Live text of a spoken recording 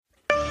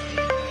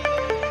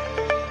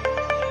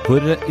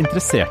Hvor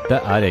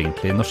interesserte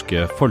egentlig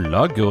norske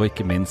forlag og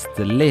ikke minst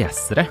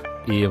lesere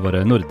i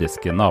våre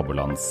nordiske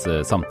nabolands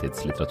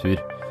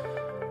samtidslitteratur?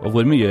 Og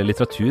hvor mye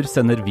litteratur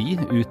sender vi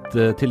ut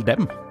til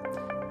dem?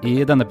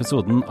 I denne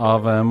episoden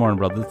av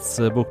Morgenbladets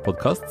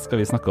bokpodcast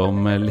skal vi snakke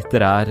om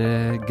litterær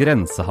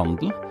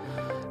grensehandel.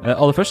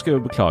 Aller først skal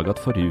vi beklage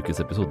at forrige ukes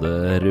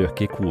episode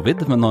røk i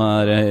covid, men nå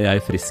er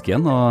jeg frisk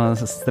igjen, og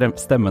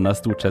stemmen er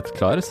stort sett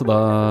klar, så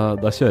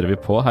da kjører vi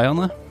på. Hei,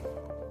 Anne.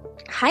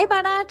 Hei,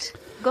 Bernhard.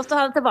 Godt å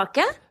ha deg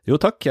tilbake. Jo,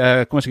 takk.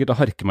 Jeg kommer sikkert til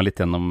å harke meg litt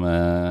gjennom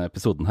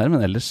episoden her,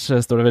 men ellers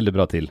står det veldig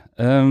bra til.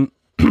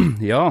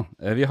 Ja,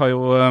 vi har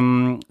jo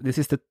de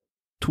siste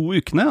 2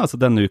 ukene, altså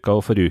denne uka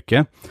og forrige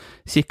uke,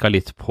 kikket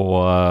litt på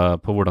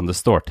hvordan det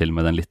står til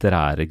med den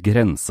litterære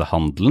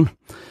grensehandelen.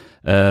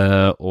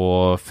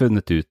 Og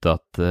funnet ut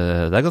at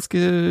det er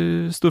ganske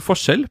stor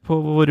forskjell på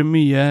hvor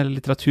mye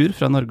litteratur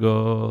fra Norge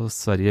og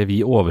Sverige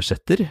vi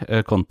oversetter,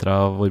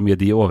 kontra hvor mye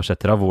de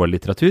oversetter av vår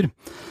litteratur.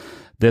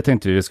 Det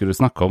tenkte vi skulle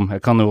snakke om. Jeg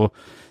kan jo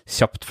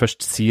kjapt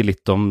først si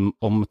litt om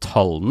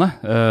tallene.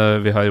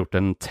 Vi har gjort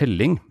en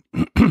telling.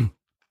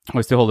 Og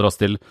hvis vi holder oss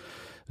til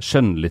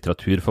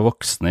skjønnlitteratur for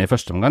voksne i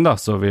første omgang, da,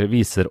 så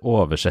viser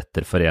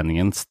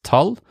Oversetterforeningens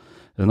tall,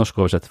 den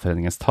norske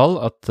Oversetterforeningens tall,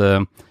 at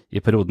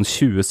i perioden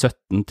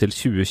 2017 til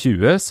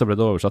 2020 så ble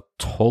det oversatt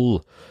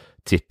 12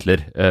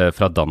 titler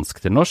fra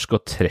dansk til norsk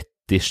og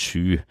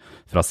 37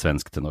 fra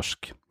svensk til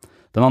norsk.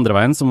 Den andre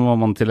veien så må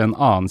man til en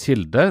annen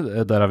kilde.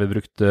 Der har vi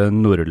brukt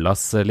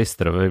Norlas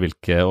lister over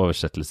hvilke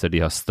oversettelser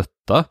de har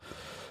støttet,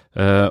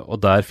 og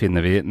der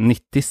finner vi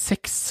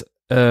 96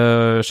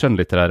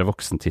 skjønnlitterære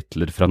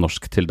voksentitler fra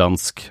norsk til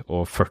dansk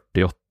og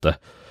 48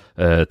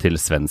 til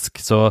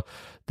svensk. Så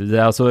det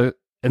er altså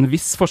en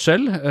viss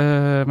forskjell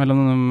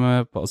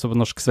mellom altså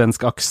på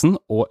norsk-svensk aksen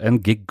og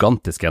en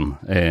gigantisk en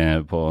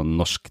på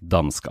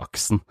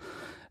norsk-dansk-aksen.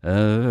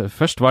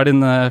 Først, hva er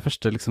din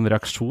første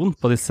reaksjon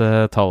på disse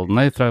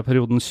tallene fra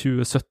perioden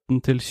 2017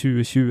 til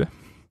 2020?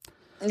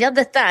 Ja,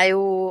 dette er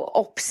jo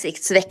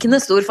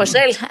oppsiktsvekkende stor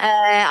forskjell.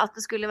 At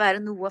det skulle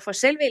være noe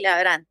forskjell ville jeg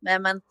jo regnet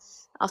med, men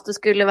at det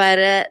skulle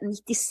være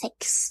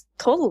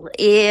 96-12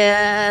 i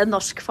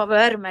norsk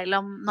favør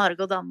mellom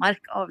Norge og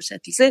Danmark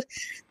oversettelser,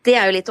 det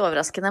er jo litt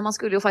overraskende. Man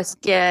skulle jo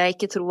faktisk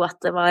ikke tro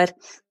at det var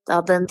da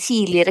den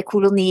tidligere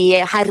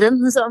koloniherren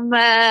som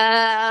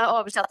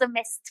oversatte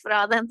mest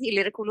fra den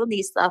tidligere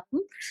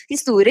kolonistaten.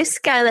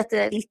 Historisk er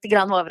dette litt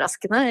grann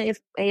overraskende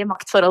i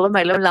maktforholdet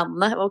mellom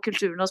landene og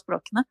kulturen og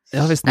språkene.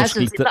 Ja, hvis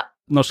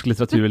norsk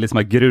litteratur liksom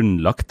er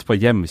grunnlagt på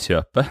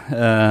hjemkjøpet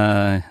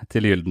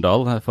til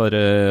Gyldendal for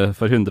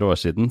 100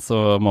 år siden,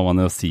 så må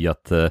man jo si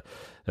at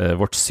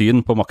vårt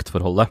syn på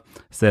maktforholdet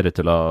ser ut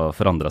til å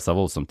forandre seg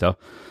voldsomt, ja.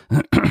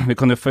 Vi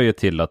kan jo føye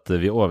til at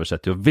vi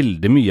oversetter jo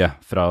veldig mye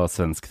fra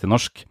svensk til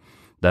norsk.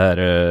 Det er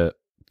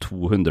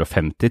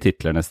 250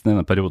 titler nesten i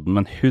denne perioden,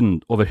 men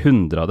over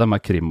 100 av dem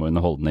er krim og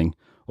underholdning.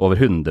 Over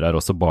 100 er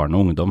også barn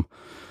og ungdom.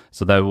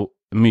 Så det er jo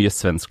mye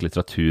svensk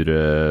litteratur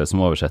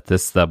som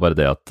oversettes. Det er bare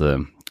det at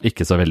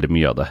ikke så veldig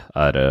mye av det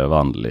er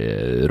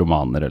vanlige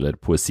romaner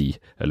eller poesi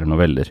eller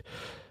noveller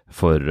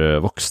for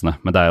voksne,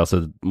 men det er altså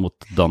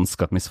mot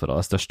dansk at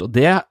misforholdet er størst. Og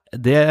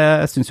det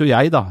synes jo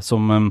jeg da,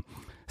 som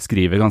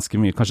skriver ganske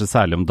mye, kanskje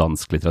særlig om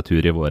dansk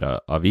litteratur i vår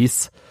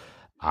avis,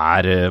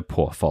 er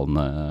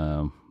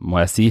påfallende, må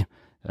jeg si.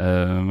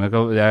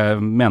 Jeg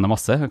mener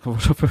masse. Jeg kan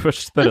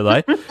først spørre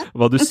deg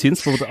hva du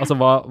synes, altså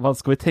hva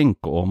skal vi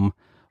tenke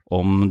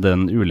om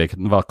den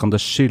ulikheten, hva kan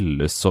det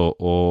skyldes,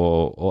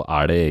 og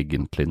er det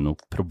egentlig noe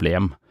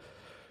problem?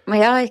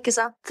 Ja, ikke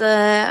sant.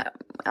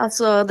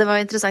 Altså, det var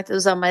jo interessant det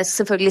du sa med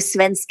selvfølgelig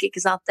svensk,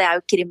 ikke sant? Det er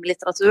jo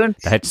krimlitteraturen.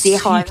 Det er helt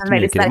sykt har en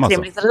veldig sterk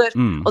krimlitteratur.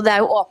 Og det er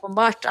jo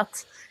åpenbart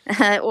at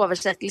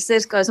oversettelser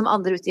skal jo som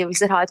andre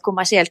utgivelser ha et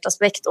kommersielt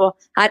aspekt, og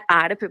her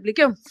er det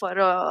publikum,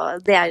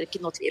 det er jo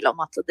ikke noe tvil om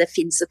at det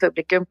finnes et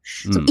publikum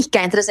som ikke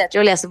er interessert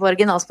i å lese på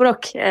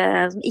originalspråk,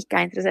 som ikke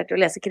er interessert i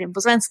å lese krim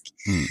på svensk.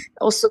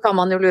 Og så kan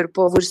man jo lure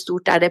på hvor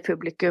stort er det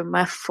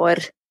publikummet for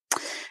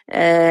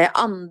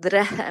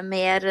andre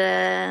mer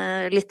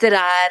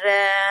litterære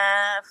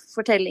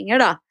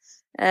fortellinger da,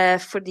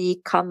 fordi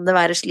kan det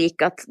være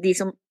slik at de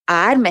som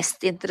er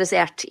mest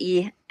interessert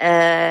i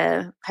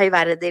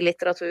høyverdig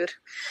litteratur,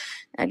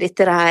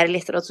 litterær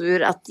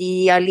litteratur, at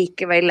de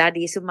allikevel er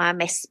de som er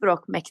mest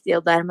språkmektige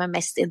og dermed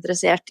mest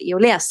interessert i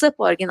å lese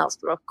på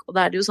originalspråk. Og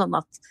da er det jo sånn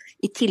at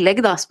i tillegg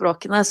da,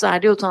 språkene, så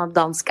er det jo sånn at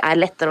dansk er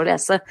lettere å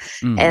lese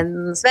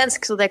enn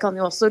svensk, så det kan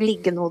jo også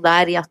ligge noe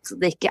der i at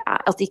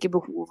ikke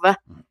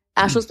behovet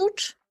er så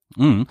stort.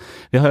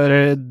 Vi har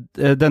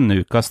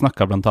denne uka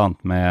snakket blant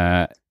annet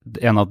med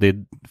en av de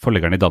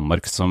forleggerne i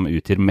Danmark som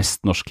utgir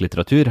mest norsk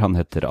litteratur. Han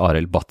heter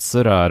Arild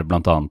Batzer, og er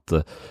blant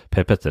annet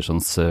Per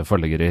Petterssons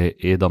forlegger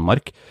i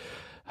Danmark.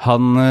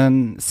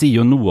 Han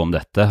sier jo noe om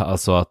dette,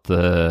 altså at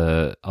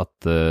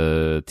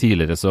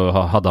tidligere så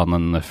hadde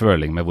han en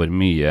føling med hvor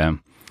mye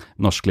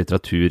norsk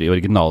litteratur i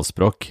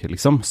originalspråk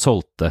liksom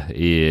solgte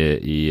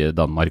i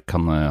Danmark.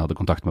 Han hadde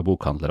kontakt med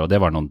bokhandlere, og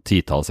det var noen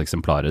titalls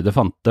eksemplarer. Det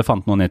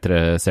fant noen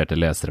interesserte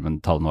lesere,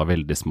 men tallene var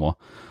veldig små.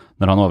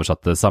 Når han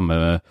oversatte samme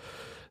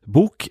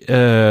bok,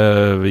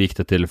 gikk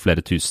det til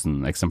flere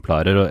tusen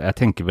eksemplarer, og jeg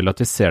tenker vel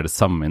at vi ser det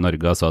samme i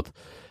Norge, altså at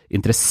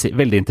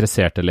veldig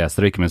interesserte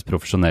lesere, og ikke minst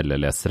profesjonelle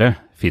lesere,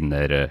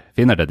 finner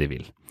det de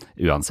vil,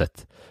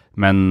 uansett.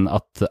 Men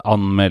at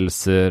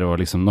anmeldelser og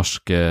liksom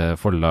norske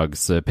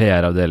forlags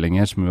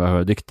PR-avdelinger, som jo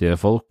har dyktige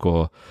folk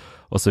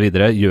og så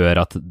videre,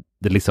 gjør at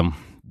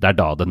det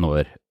da det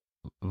når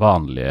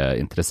vanlige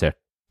interesserte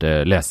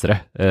lesere,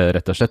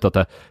 rett og slett, at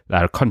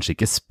det kanskje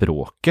ikke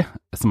språket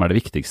som det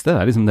viktigste,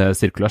 det liksom det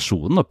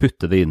sirkulasjonen, å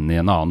putte det inn i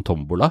en annen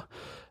tombola,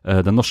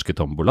 den norske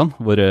tombolaen,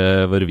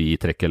 hvor vi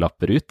trekker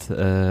lapper ut,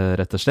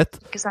 rett og slett.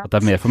 At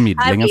det mer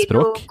formidling enn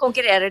språk. Her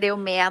konkurrerer de jo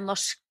med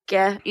norsk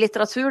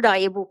litteratur da,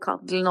 i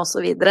bokhandelen og så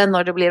videre,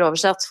 når det blir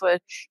oversatt, for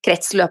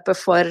kretsløpet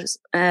for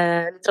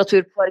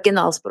litteratur på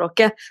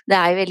originalspråket. Det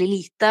jo veldig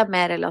lite,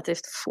 med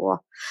relativt få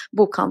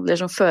bokhandler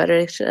som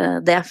fører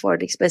det for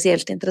de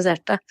spesielt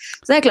interesserte.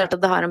 Så det klart at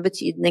det har en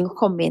betydning å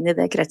komme inn i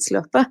det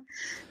kretsløpet.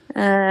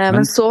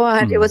 Men så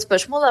det jo et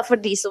spørsmål da, for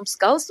de som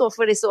skal stå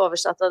for disse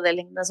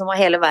oversattavdelingene som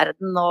har hele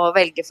verden å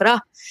velge fra,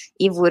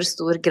 i hvor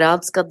stor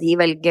grad skal de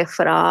velge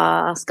fra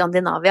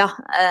Skandinavia?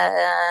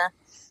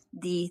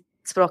 De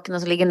språkene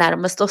som ligger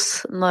nærmest oss,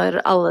 når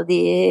alle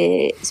de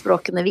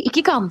språkene vi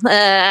ikke kan,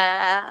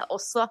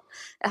 også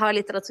har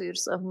litteratur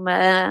som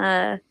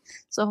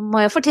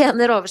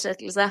fortjener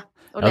oversettelse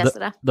og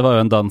lesere. Det var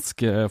jo en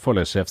dansk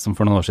forlegssjef som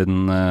for noen år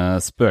siden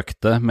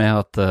spøkte med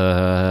at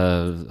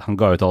han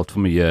ga ut alt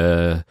for mye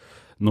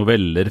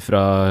noveller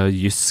fra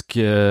jysk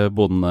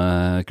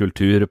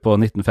bondekultur på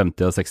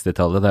 1950- og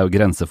 60-tallet. Det jo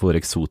grenser for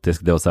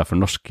eksotisk, det også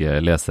for norske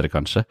lesere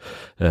kanskje.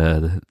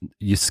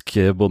 Jysk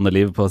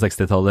bondeliv på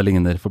 60-tallet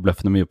ligner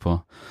forbløffende mye på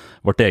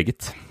vårt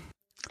eget.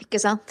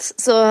 Ikke sant?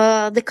 Så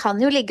det kan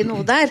jo ligge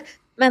noe der.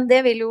 Men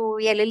det vil jo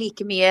gjelde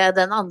like mye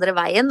den andre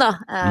veien da.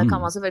 Kan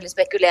man selvfølgelig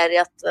spekulere i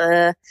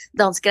at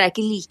dansker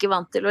ikke like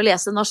vant til å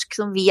lese norsk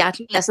som vi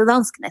til å lese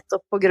dansk,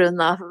 nettopp på grunn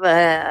av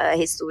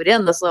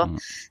historien. Så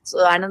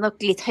det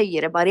nok litt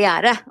høyere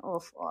barriere å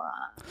få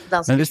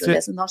dansker til å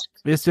lese norsk.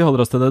 Hvis vi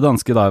holder oss til det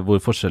danske da, hvor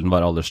forskjellen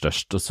var aller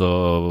størst, og så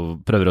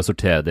prøver å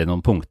sortere det i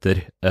noen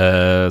punkter,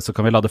 så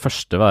kan vi la det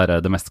første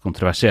være det mest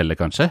kontroversielle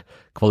kanskje,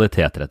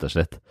 kvalitet rett og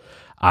slett.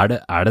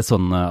 Det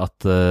sånn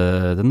at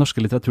den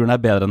norske litteraturen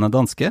bedre enn den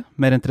danske?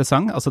 Mer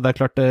interessant? Altså det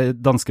klart,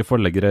 danske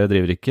forleggere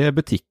driver ikke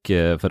butikk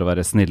for å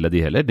være snille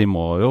de heller. De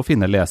må jo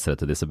finne lesere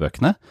til disse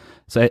bøkene.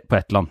 Så på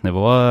et eller annet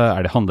nivå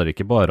handler det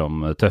ikke bare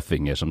om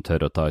tøffinger som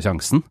tør å ta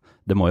sjansen.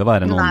 Det må jo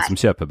være noen som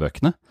kjøper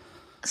bøkene.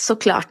 Så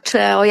klart,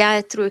 og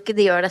jeg tror ikke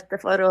de gjør dette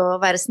for å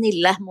være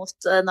snille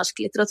mot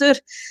norsk litteratur.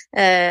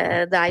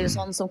 Det jo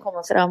sånn som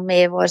kommer fram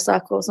i vår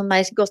sak, og som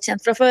godt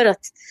kjent fra før,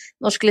 at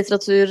norsk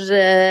litteratur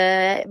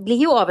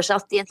blir jo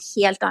oversatt i en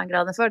helt annen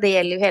grad enn før. Det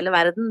gjelder jo hele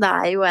verden. Det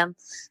jo en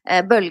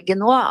bølge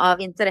nå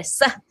av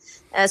interesse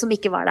som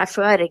ikke var der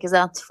før, ikke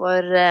sant?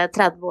 For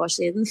 30 år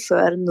siden,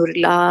 før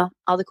Norla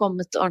hadde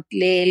kommet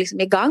ordentlig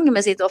i gang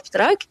med sitt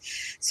oppdrag,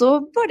 så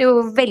var det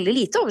jo veldig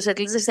lite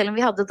oversettelser, selv om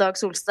vi hadde Dag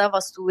Solstad,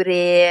 var stor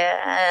i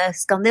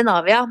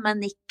Skandinavia,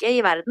 men ikke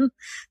i verden.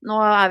 Nå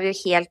vi jo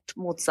helt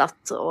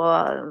motsatt,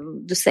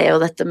 og du ser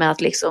jo dette med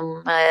at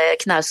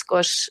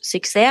Knausgårds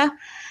suksess,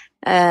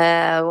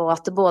 og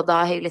at det både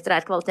har høy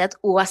litterær kvalitet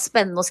og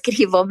spennende å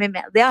skrive om i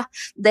media,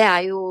 det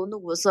jo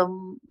noe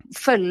som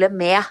følger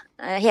med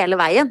hele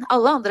veien.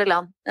 Alle andre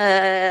land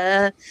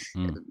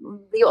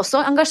de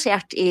også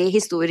engasjert i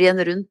historien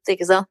rundt,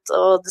 ikke sant?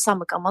 Og det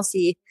samme kan man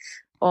si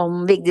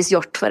om Vigdis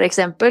Hjorth for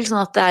eksempel,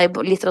 sånn at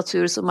det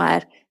litteratur som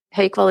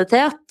høy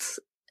kvalitet,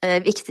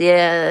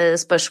 viktige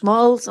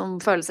spørsmål som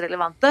føles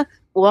relevante,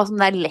 og som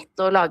det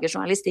lett å lage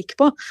journalistikk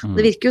på.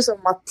 Det virker jo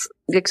som at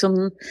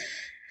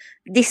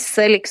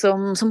disse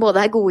som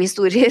både gode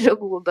historier og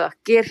gode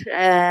bøker,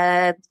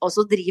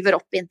 også driver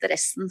opp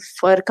interessen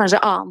for kanskje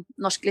annen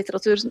norsk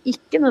litteratur som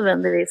ikke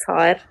nødvendigvis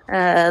har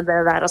det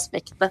der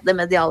aspektet, det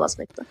mediale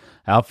aspektet.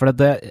 Ja,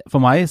 for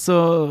meg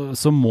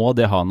så må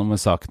det ha noe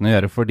med saken å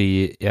gjøre, fordi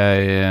jeg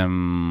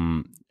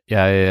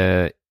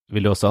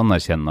vil jo også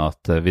anerkjenne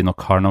at vi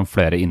nok har noen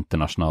flere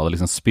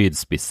internasjonale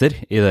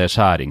spydspisser i det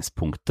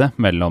skjæringspunktet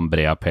mellom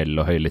bred appell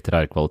og høy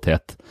litterær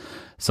kvalitet,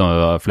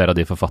 som flere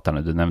av de forfatterne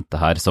du nevnte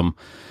her, som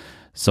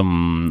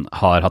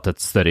har hatt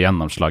et større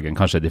gjennomslag enn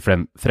kanskje de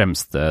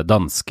fremste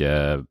danske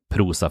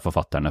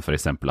prosaforfatterne for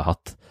eksempel har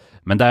hatt.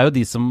 Men det jo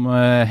de som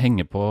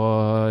henger på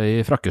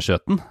i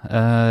frakkeskjøten,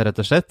 rett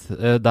og slett.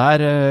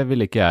 Der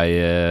vil ikke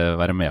jeg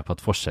være med på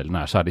at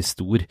forskjellen særlig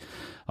stor.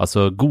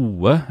 Altså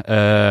gode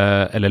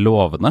eller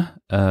lovende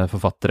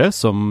forfattere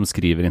som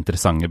skriver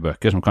interessante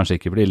bøker, som kanskje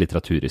ikke blir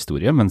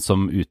litteraturhistorie, men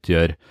som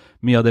utgjør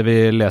mye av det vi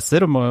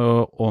leser,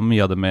 og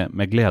mye av det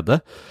med glede.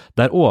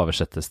 Der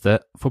oversettes det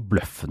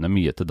forbløffende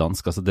mye til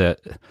dansk. Altså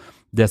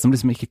det som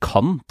ikke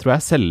kan, tror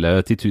jeg, selge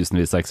til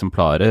tusenvis av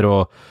eksemplarer,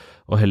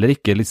 og heller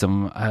ikke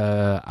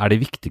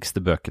de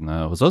viktigste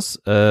bøkene hos oss,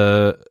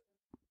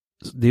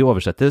 de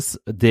oversettes,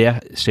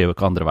 det skjer jo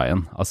ikke andre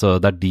veien. Altså,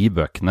 det de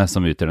bøkene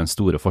som utgjør den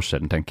store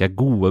forskjellen, tenker jeg.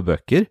 Gode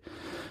bøker,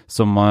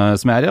 som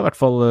jeg i hvert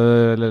fall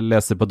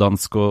leser på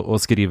dansk og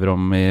skriver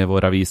om i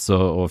vår avis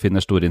og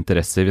finner stor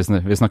interesse i.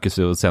 Vi snakkes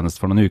jo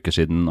senest for noen uker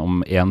siden om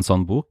en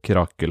sånn bok,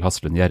 Rakel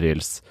Haslund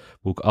Gjerrilds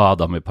bok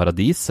Adam i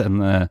Paradis,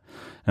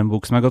 en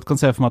bok som jeg godt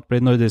kan se for meg at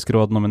blir Nordisk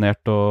råd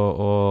nominert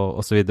og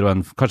så videre,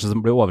 og kanskje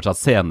som blir oversatt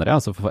senere,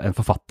 altså en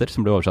forfatter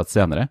som blir oversatt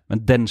senere.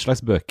 Men den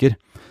slags bøker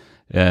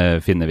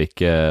finner vi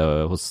ikke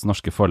hos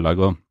norske forlag,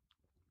 og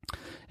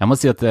jeg må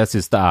si at jeg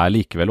synes det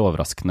likevel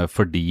overraskende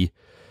fordi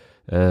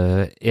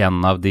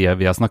en av de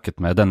vi har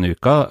snakket med denne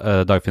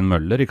uka, Dagfinn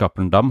Møller i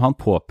Cappelen Damm, han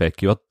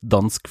påpeker jo at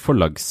dansk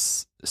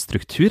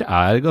forlagsstruktur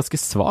ganske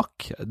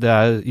svak.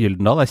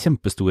 Gyldendal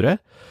kjempestore,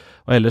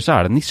 og ellers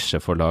det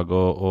nisjeforlag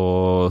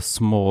og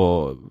små,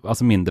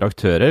 altså mindre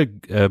aktører.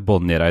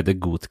 Bonniereide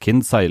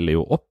Godkind seiler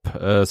jo opp,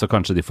 så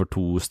kanskje de får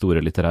 2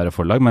 store litterære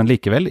forlag, men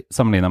likevel,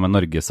 sammenlignet med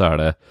Norge, så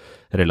det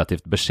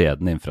relativt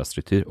beskjeden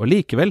infrastruktur. Og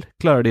likevel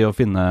klarer de å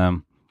finne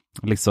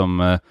liksom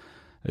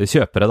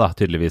kjøpere da,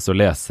 tydeligvis, og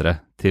lesere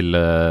til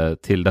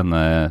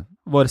denne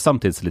vår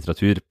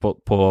samtidslitteratur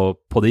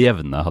på det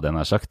jevne, hadde jeg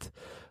nær sagt.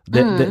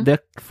 Det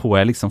får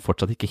jeg liksom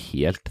fortsatt ikke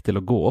helt til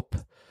å gå opp.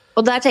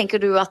 Og der tenker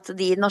du at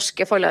de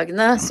norske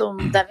forlagene som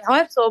der vi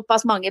har,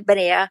 såpass mange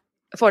brede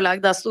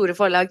forlag, da store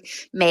forlag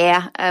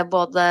med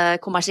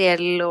både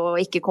kommersiell og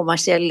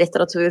ikke-kommersiell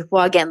litteratur på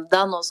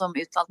agendaen og som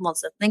uttalt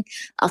målsetning,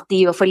 at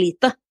de gjør for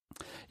lite?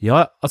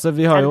 Ja, altså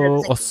vi har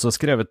jo også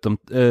skrevet om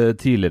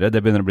tidligere,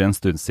 det begynner å bli en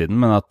stund siden,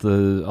 men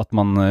at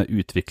man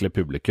utvikler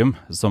publikum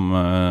som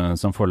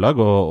forlag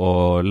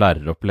og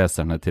lærer opp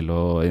leserne til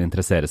å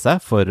interessere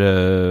seg for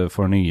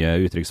nye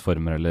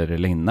uttrykksformer eller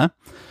lignende.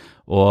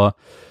 Og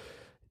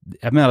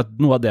jeg mener at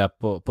noe av det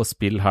på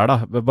spill her da,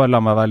 bare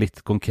la meg være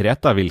litt konkret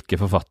da, hvilke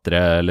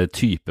forfattere eller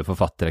type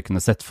forfattere jeg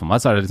kunne sett for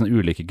meg, så det liksom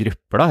ulike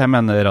grupper da. Jeg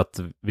mener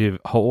at vi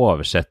har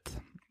oversett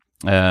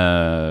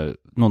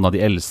noen av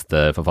de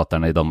eldste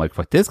forfatterne i Danmark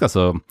faktisk,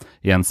 altså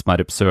Jens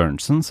Merup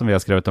Sørensen, som vi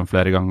har skrevet om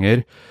flere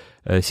ganger,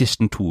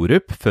 Kirsten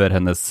Thorup, før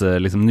hennes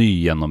liksom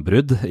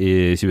nygjennombrudd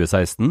i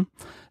 2016,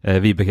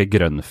 Vibeke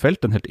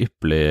Grønfeldt, en helt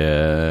ypperlig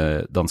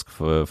dansk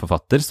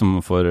forfatter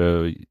som får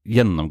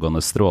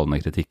gjennomgående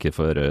strålende kritikker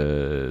for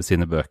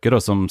sine bøker,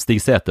 og som Stig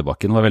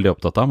Seterbakken var veldig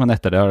opptatt av, men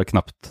etter det har det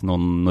knapt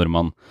noen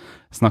nordmann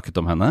snakket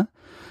om henne.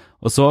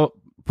 Og så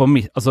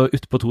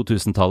ut på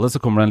 2000-tallet så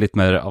kommer det en litt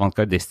mer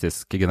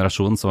avantgardistisk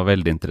generasjon som var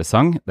veldig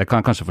interessant. Det kan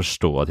jeg kanskje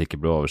forstå at det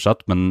ikke ble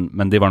oversatt,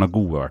 men de var noe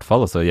gode i hvert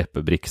fall. Altså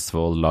Jeppe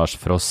Briksvold, Lars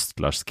Frost,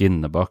 Lars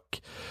Skinnebakk.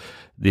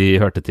 De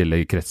hørte til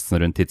i kretsen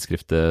rundt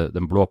tidsskriftet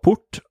Den Blå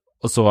Port,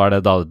 og så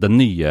det da den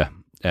nye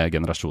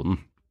generasjonen,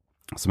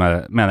 som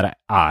jeg mener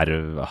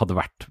hadde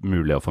vært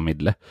mulig å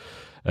formidle.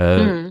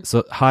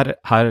 Så her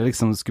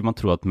liksom skulle man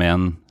tro at med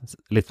en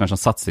litt mer sånn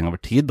satsing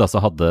over tid da,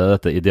 så hadde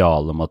dette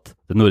idealet om at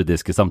den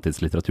nordiske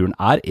samtidslitteraturen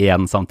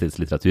en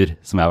samtidslitteratur,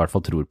 som jeg i hvert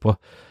fall tror på,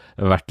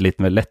 vært litt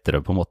mer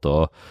lettere på en måte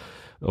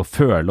å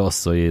føle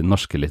også i den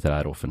norske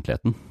litterære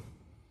offentligheten.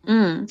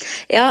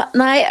 Ja,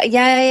 nei,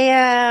 jeg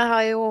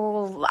har jo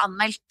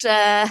anmeldt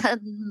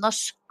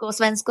norsk og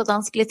svensk og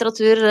dansk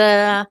litteratur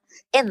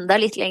enda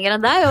litt lenger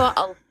enn deg, og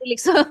alltid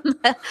liksom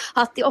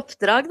hatt i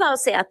oppdrag da, å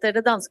se etter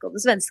det danske og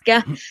det svenske.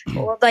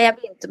 Og da jeg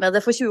begynte med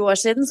det for 20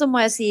 år siden, så må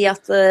jeg si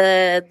at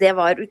det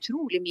var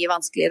utrolig mye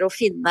vanskeligere å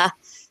finne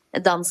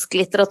dansk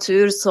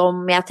litteratur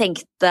som jeg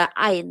tenkte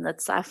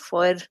egnet seg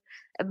for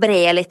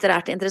brede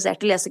litterært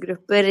interesserte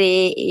lesegrupper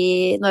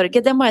i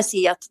Norge. Det må jeg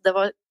si at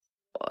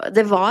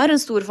det var en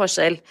stor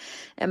forskjell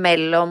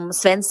mellom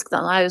svensk, da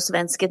nå jo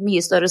svensk et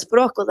mye større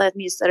språk, og det et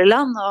mye større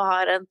land, og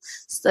har en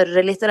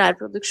større litterær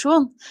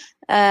produksjon.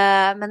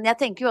 Men jeg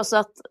tenker jo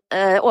også at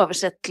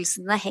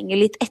oversettelsene henger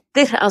litt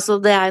etter. Altså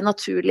det jo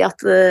naturlig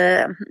at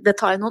det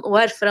tar noen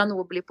år fra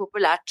noe blir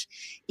populært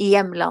i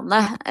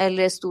hjemlandet,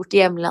 eller stort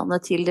i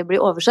hjemlandet, til det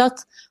blir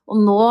oversatt. Og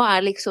nå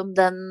liksom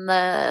den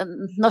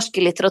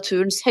norske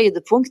litteraturens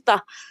høydepunkt da,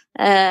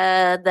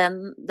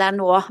 det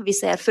nå vi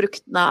ser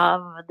fruktene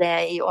av det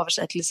i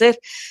oversettelser,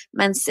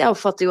 mens jeg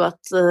oppfatter jo at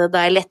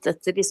da jeg lette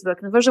etter disse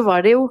bøkene før, så var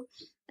det jo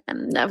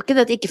det ikke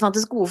det at det ikke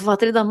fantes gode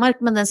forfattere i Danmark,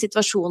 men den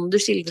situasjonen du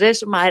skildrer,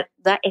 som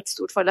det ett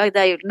stort forlag,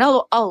 det Gyldendal,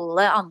 og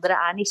alle andre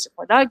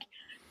nisjeforlag.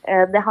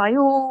 Det har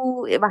jo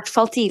i hvert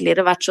fall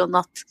tidligere vært sånn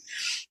at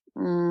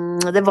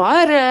det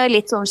var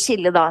litt sånn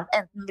skille da,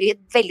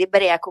 enten veldig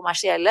brede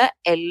kommersielle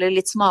eller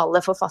litt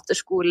smale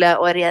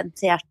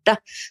forfatterskoleorienterte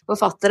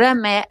forfattere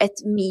med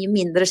et mye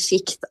mindre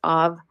skikt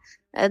av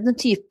den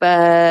type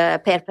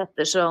Per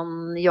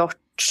Petterson, Hjort,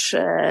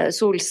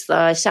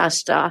 Solstad,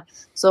 Kjærstad,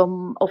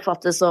 som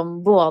oppfattes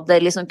som både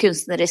liksom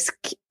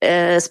kunstnerisk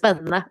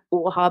spennende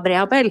og har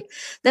bred appell.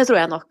 Det tror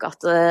jeg nok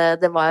at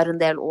det var en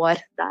del år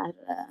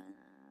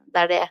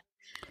der det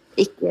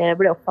ikke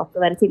ble oppfattet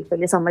å være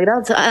tilfelle i samme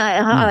grad.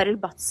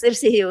 Arild Batzer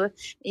sier jo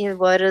i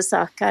vår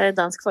sak her,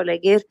 dansk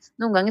forlegger,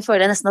 noen ganger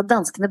føler jeg nesten at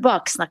danskene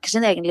baksnakker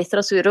sin egen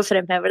litteratur og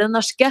fremhever den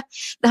norske.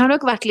 Det har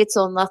nok vært litt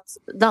sånn at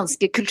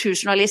danske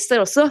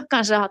kulturjournalister også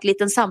kanskje har hatt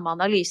litt den samme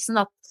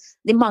analysen, at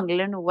de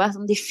mangler noe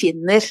som de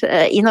finner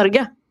i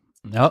Norge.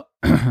 Ja,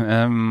 det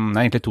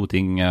egentlig to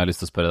ting jeg har lyst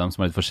til å spørre dem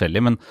som litt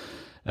forskjellige, men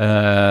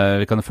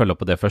vi kan jo følge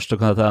opp på det først, så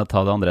kan jeg ta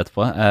det andre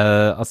etterpå.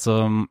 Altså,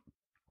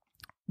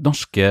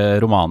 norske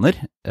romaner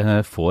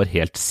får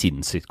helt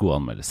sinnssykt gode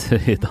anmeldelser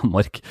i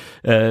Danmark.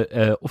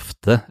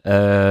 Ofte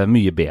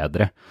mye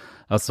bedre.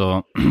 Altså,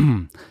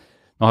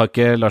 nå har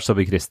ikke Lars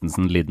Saabye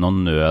Christensen lidd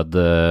noen nød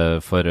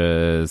for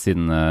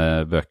sine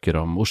bøker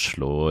om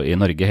Oslo i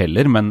Norge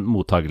heller, men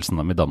mottagelsen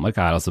av dem i Danmark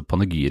altså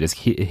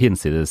panegyrisk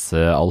hinsides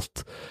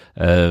alt.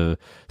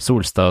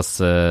 Solstads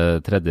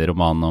tredje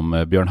roman om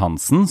Bjørn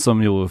Hansen,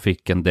 som jo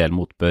fikk en del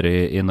motbør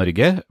i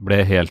Norge, ble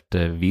helt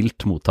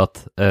vilt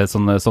mottatt.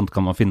 Sånt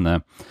kan man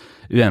finne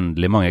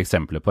uendelig mange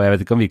eksempler på. Jeg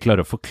vet ikke om vi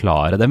klarer å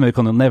forklare det, men vi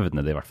kan jo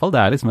nevne det i hvert fall.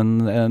 Det liksom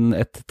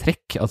et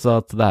trekk, altså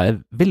at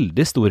det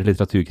veldig stor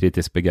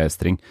litteraturkritisk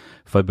begeistring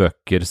for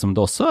bøker som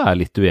det også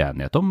litt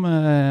uenighet om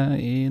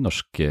i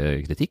norsk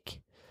kritikk.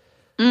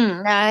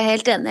 Jeg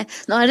helt enig.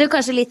 Nå det jo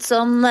kanskje litt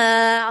sånn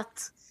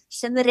at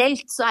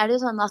generelt så det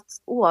jo sånn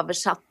at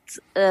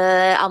oversatt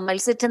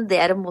anmeldelser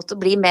tenderer mot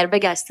å bli mer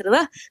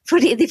begeistrede,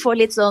 fordi de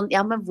får litt sånn,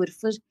 ja, men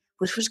hvorfor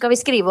skal vi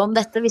skrive om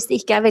dette hvis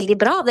det ikke veldig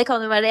bra? Det kan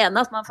jo være det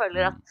ene, at man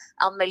føler at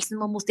anmeldelsen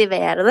må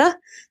motivere det.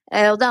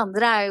 Og det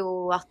andre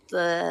jo at,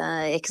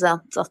 ikke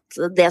sant, at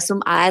det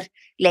som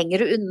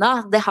lenger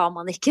unna, det har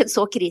man ikke et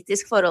så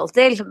kritisk forhold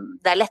til.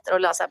 Det lettere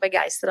å la seg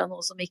begeistre av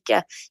noe som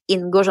ikke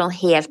inngår sånn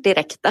helt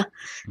direkte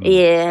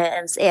i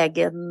ens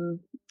egen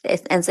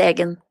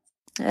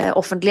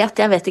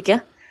offentlighet. Jeg vet ikke.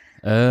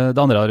 Det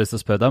andre jeg har lyst til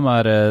å spørre dem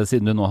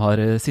siden du nå har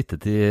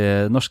sittet i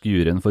norske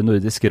juryen for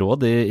Nordisk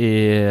råd i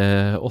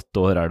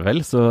 8 år det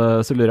vel,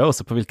 så lurer jeg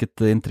også på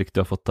hvilket inntrykk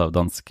du har fått av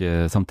dansk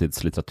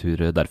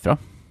samtidslitteratur derfra.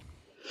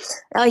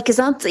 Ja, ikke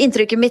sant?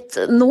 Inntrykket mitt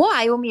nå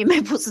jo mye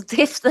mer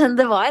positivt enn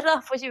det var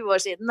da, for 20 år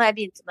siden da jeg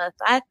begynte med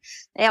dette her.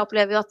 Jeg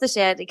opplever jo at det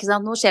skjer, ikke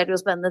sant? Nå skjer det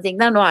jo spennende ting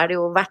der. Nå det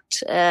jo vært,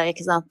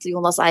 ikke sant?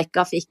 Jonas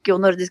Eika fikk jo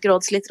Nordisk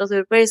råds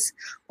litteraturpris,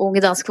 unge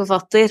dansk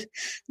forfatter.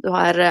 Du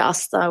har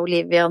Asta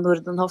Olivia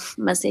Nordenhoff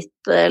med sitt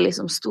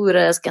liksom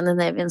store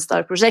Scandinavian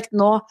Star-prosjekt.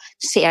 Nå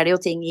skjer det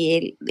jo ting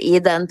i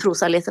den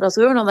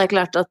prosa-litteraturen, og det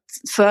klart at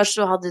før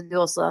så hadde du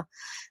også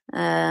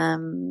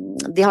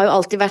de har jo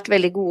alltid vært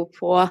veldig gode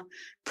på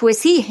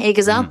poesi,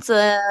 ikke sant?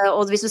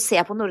 Og hvis du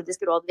ser på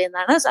Nordisk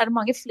råd-vinnerne, så det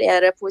mange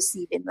flere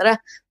poesivinnere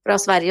fra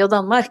Sverige og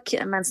Danmark,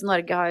 mens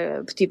Norge har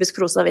jo typisk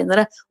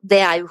prosavinnere. Det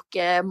jo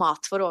ikke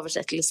mat for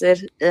oversettelser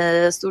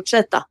stort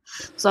sett da.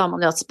 Så har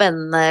man jo hatt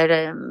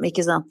spennende,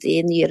 ikke sant, i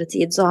nyere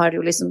tid så har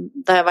det jo liksom,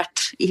 det har vært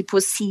i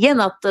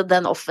poesien at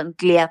den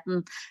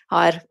offentligheten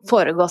har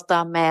foregått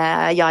da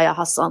med Yahya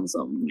Hassan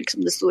som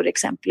liksom det store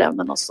eksempelet,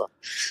 men også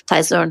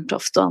Theis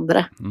Ørntoft og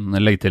andre.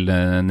 Legg til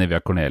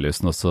Nevia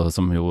Corneliussen også,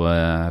 som jo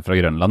fra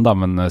Grønland da,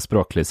 men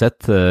språklig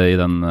sett i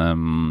den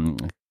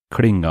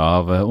klynga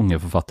av unge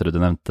forfattere du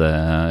nevnte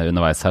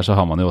underveis her, så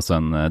har man jo også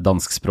en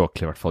dansk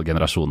språklig, i hvert fall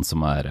generasjon, som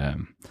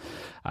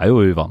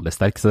jo uvanlig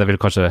sterk, så det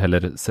vil kanskje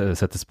heller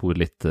sette spor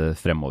litt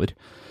fremover.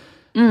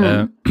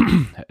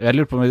 Jeg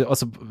lurer på,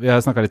 altså, vi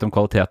har snakket litt om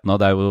kvaliteten, og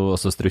det jo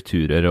også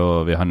strukturer,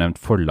 og vi har nevnt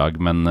forlag,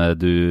 men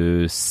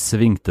du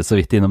svingte så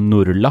vidt innom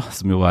Norla,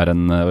 som jo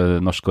en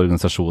norsk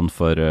organisasjon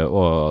for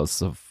å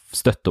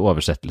støtte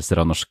oversettelser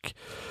av norsk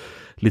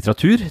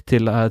litteratur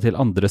til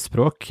andre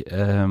språk.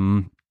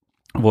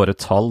 Våre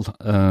tall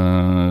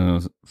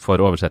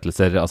for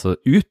oversettelser altså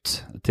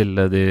ut til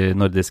de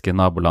nordiske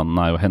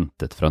nabolandene jo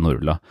hentet fra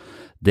Norla.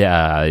 Det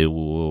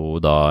jo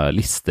da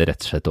liste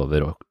rett og slett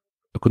over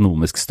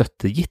økonomisk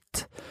støtte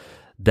gitt.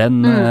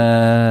 Den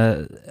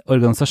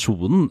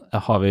organisasjonen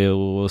har vi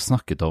jo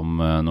snakket om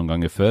noen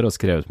ganger før og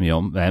skrevet mye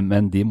om,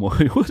 men de må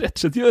jo rett og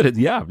slett gjøre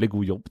en jævlig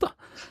god jobb da.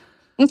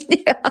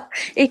 Ja,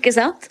 ikke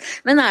sant?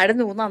 Men det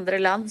noen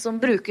andre land som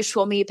bruker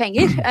så mye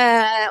penger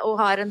og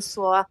har en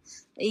så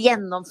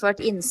gjennomført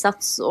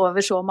innsats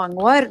over så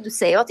mange år? Du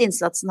ser jo at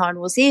innsatsen har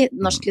noe å si.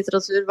 Norsk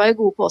litteratur var jo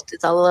god på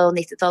 80-tallet og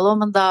 90-tallet,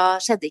 men da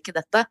skjedde ikke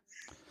dette.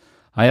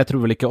 Nei, jeg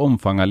tror vel ikke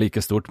omfanget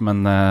like stort,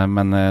 men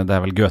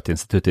det vel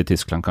Goethe-instituttet i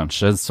Tyskland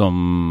kanskje,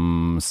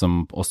 som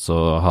også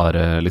har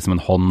liksom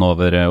en hånd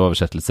over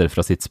oversettelser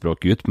fra sitt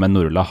språk ut, men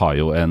Norla har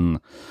jo en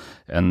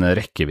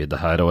rekkevidde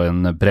her og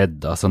en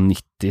bredde, altså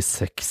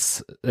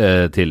 96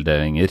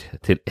 tildelinger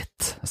til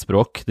ett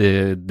språk.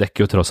 De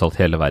dekker jo tross alt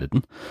hele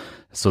verden.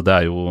 Så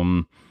det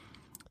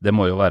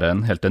må jo være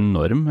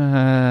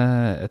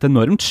et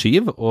enormt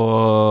skyv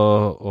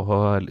og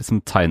liksom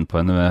tegn på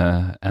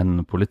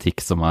en politikk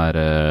som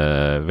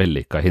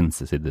vellykket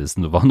hinsides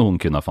hva noen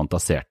kunne ha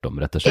fantasert om,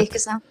 rett og slett.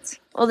 Ikke sant?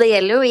 Og det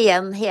gjelder jo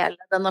igjen hele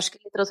den norske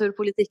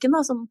litteraturpolitikken,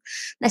 da, som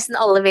nesten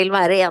alle vil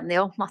være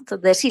enige om, at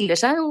det skiller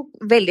seg jo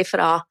veldig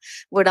fra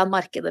hvordan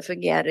markedet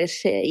fungerer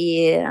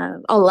i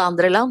alle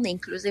andre land,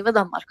 inklusive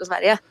Danmark og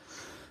Sverige.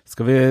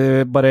 Skal vi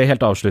bare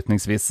helt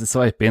avslutningsvis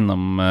sveipe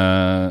innom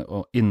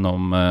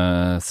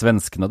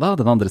svenskene da,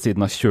 den andre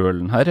siden av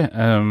kjølen her.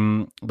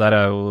 Der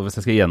jo, hvis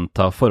jeg skal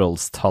gjenta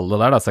forholdstallet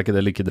der, da, så ikke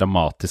det like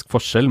dramatisk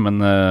forskjell, men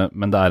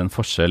det en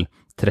forskjell.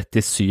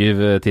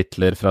 37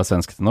 titler fra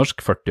svensk til norsk,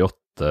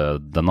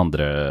 48 den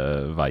andre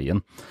veien.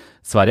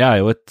 Sverige er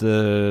jo et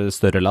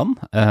større land.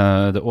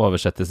 Det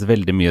oversettes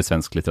veldig mye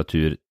svensk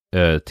litteratur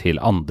til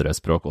andre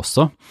språk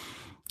også.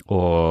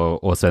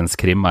 Og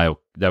svensk krim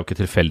det er jo ikke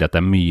tilfeldig at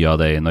det er mye av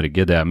det i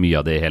Norge, det er mye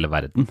av det i hele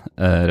verden,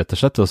 rett og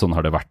slett, og sånn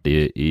har det vært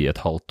i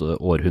et halvt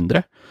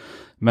århundre.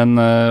 Men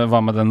hva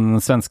med den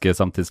svenske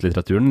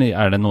samtidslitteraturen?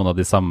 Er det noen av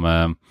de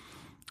samme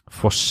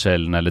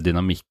forskjellene eller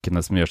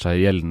dynamikkene som gjør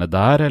seg gjeldende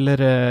der, eller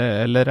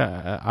er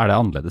det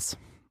annerledes?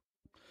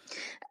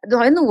 Du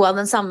har jo noe av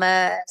den samme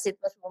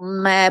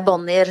situasjonen med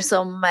Bonnier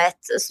som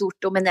et stort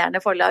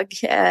dominerende forlag,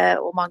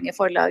 og mange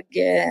forlag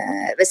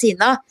ved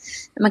siden av,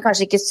 men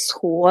kanskje ikke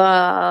så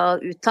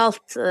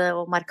uttalt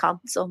og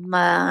markant som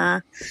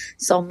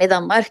i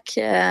Danmark.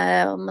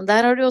 Men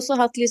der har du også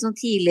hatt liksom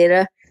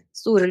tidligere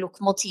store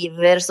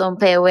lokomotiver som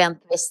P.O.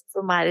 Enquist,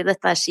 som i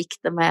dette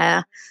skiktet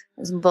med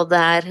som både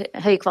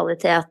høy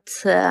kvalitet,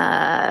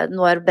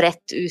 når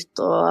bredt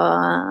ut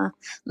og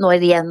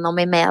når gjennom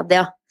i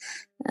media.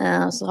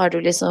 Så har du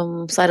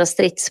liksom Sara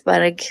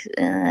Stridsberg,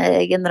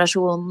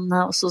 generasjonen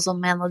også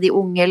som en av de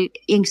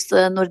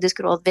yngste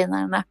Nordisk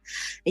råd-vinnerne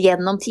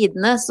gjennom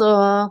tidene, så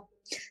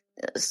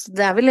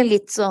det er vel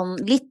litt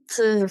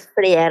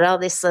flere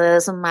av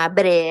disse som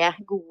brede,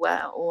 gode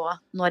og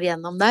når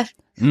gjennom der.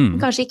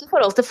 Kanskje ikke i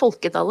forhold til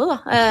folketallet da.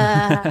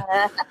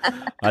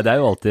 Nei, det er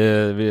jo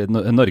alltid,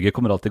 Norge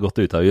kommer alltid godt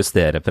ut av å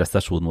justere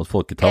prestasjon mot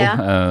folketall. Ja.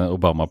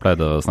 Obama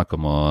pleide å snakke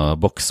om å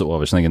bokse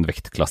over sin egen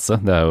vektklasse.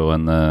 Det er jo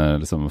en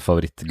liksom,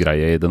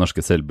 favorittgreie i det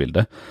norske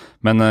selvbildet.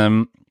 Men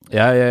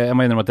jeg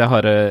må innrømme at jeg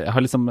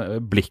har liksom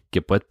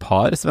blikket på et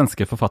par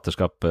svenske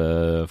forfatterskap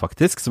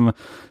faktisk, som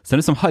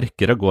liksom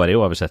harker og går i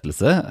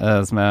oversettelse,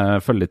 som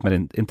jeg føler litt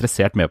mer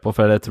interessert med på,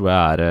 for det tror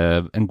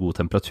jeg en god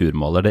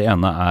temperaturmåler. Det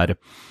ene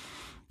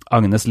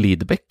Agnes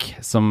Lidbeck,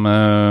 som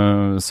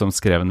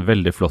skrev en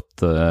veldig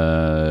flott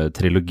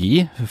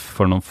trilogi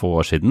for noen få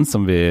år siden,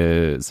 som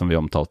vi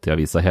omtalte i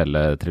avisa,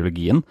 hele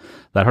trilogien.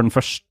 Der har den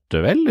første,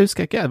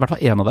 husker jeg ikke, i hvert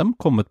fall en av dem,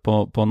 kommet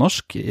på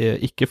norsk,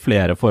 ikke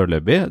flere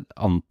foreløpig.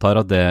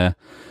 Antar at det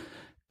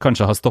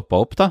kanskje har stoppet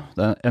opp da.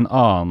 En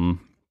annen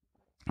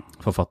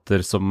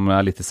forfatter som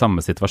litt i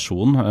samme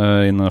situasjon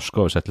i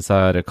norsk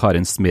oversettelse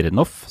Karin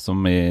Smirnoff,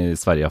 som i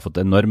Sverige har fått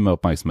enorm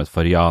oppmerksomhet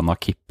for Jana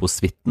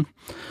Kippo-svitten.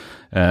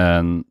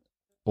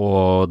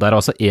 Og det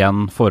også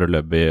en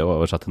foreløpig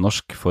oversatt til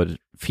norsk for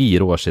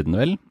 4 år siden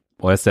vel,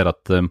 og jeg ser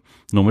at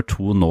nummer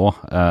 2 nå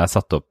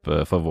satt opp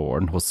for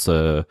våren hos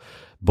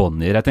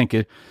Bonnier. Jeg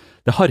tenker,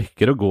 det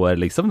harker og går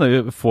liksom,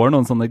 du får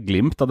noen sånne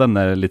glimt av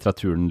denne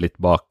litteraturen litt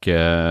bak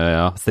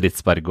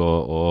Stridsberg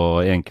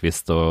og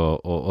Enquist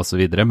og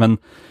så videre, men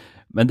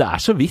det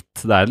så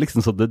vidt, det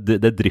liksom så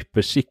det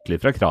drypper skikkelig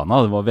fra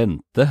krana, du må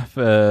vente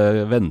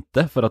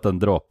for at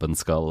den dråpen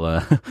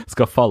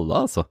skal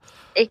falle, altså.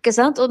 Ikke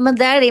sant? Men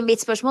det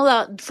mitt spørsmål da,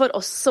 for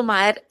oss som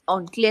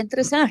ordentlig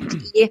interessert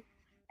i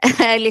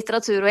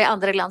litteratur og i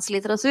andre lands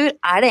litteratur,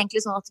 det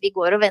egentlig sånn at vi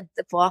går og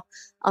venter på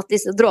at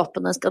disse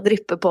dråpene skal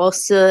dryppe på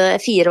oss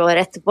 4 år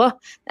etterpå,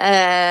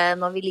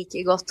 når vi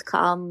like godt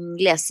kan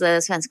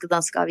lese svenske og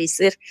danske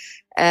aviser,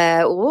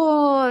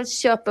 og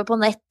kjøpe på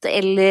nett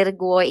eller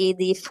gå i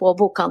de få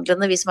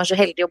bokhandlene, vi som så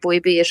heldige å bo i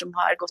byer som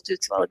har godt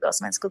utvalg av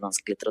svensk og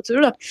dansk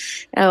litteratur da,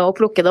 og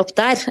plukke det opp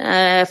der.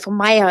 For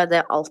meg har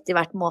det alltid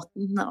vært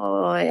måten,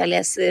 og jeg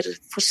leser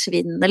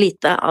forsvinnende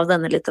lite av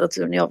denne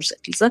litteraturen i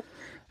oversettelse.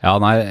 Ja,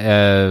 nei,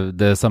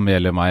 det samme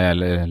gjelder meg,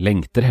 jeg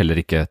lengter heller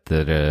ikke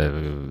etter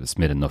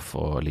Smirnoff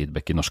og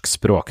Lidbeck i norsk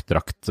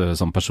språkdrakt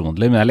som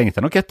personlig, men jeg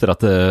lengter nok etter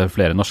at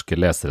flere norske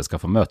lesere skal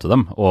få møte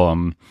dem,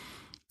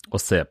 og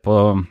se på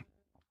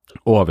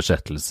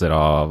oversettelser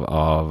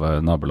av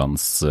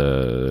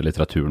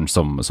nabolandslitteraturen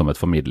som et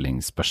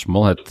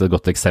formidlingsspørsmål. Et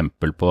godt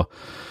eksempel på,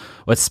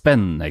 og et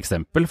spennende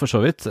eksempel for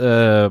så vidt,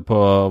 på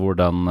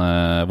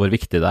hvor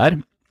viktig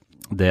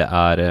det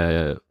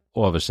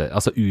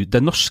altså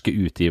den norske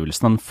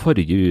utgivelsen av den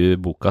forrige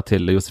boka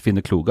til Josefine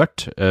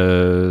Klogart,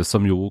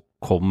 som jo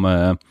kom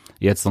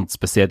i et sånt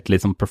spesielt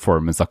litt sånn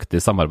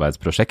performanceaktig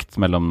samarbeidsprosjekt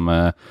mellom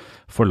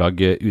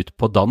forlag ut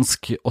på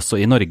dansk,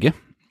 også i Norge,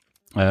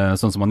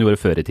 sånn som man gjorde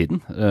før i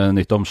tiden.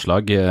 Nytt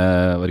omslag,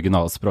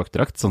 original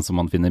språkdrakt, sånn som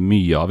man finner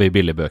mye av i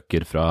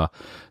billigbøker fra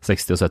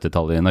 60- og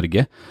 70-tallet i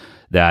Norge.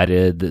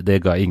 Det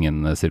ga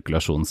ingen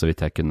sirkulasjon, så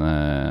vidt jeg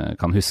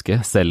kan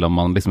huske, selv om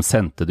man liksom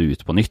sendte det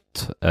ut på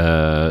nytt.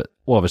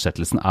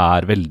 Oversettelsen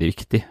veldig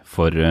viktig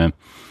for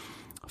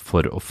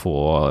å få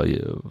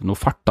noe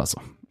fart, altså.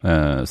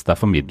 Så det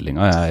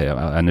formidlingen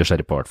jeg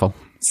nysgjerrig på i hvert fall.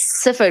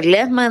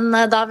 Selvfølgelig, men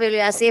da vil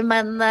jeg si,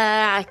 men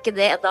ikke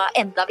det da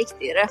enda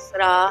viktigere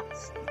fra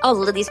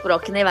alle de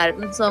språkene i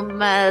verden som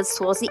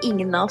så å si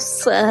ingen av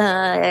oss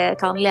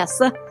kan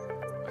lese?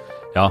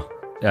 Ja,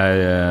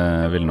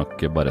 jeg ville nok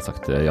bare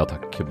sagt ja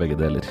takk, begge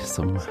deler,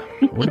 som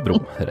Ole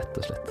Brumm, rett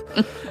og slett.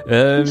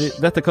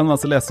 Dette kan man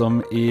altså lese om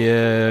i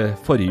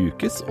forrige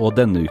ukes og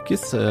denne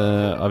ukes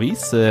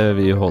avis.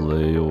 Vi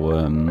holder jo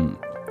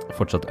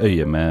fortsatt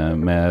øye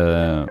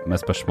med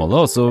spørsmålet,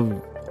 og så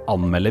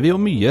anmelder vi jo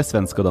mye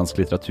svensk og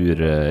dansk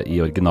litteratur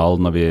i original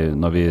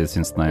når vi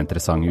synes den er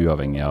interessant,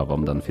 uavhengig av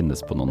om den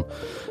finnes på noen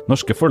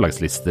norske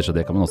forlagslister, så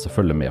det kan man også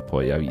følge med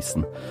på i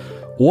avisen.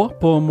 Og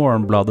på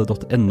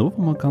morgenbladet.no,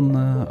 hvor man kan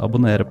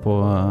abonnere på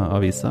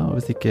avisa, og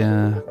hvis ikke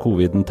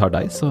covid-en tar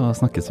deg, så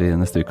snakkes vi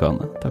neste uke,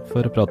 Anne. Takk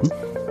for praten.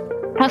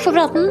 Takk for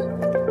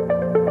praten.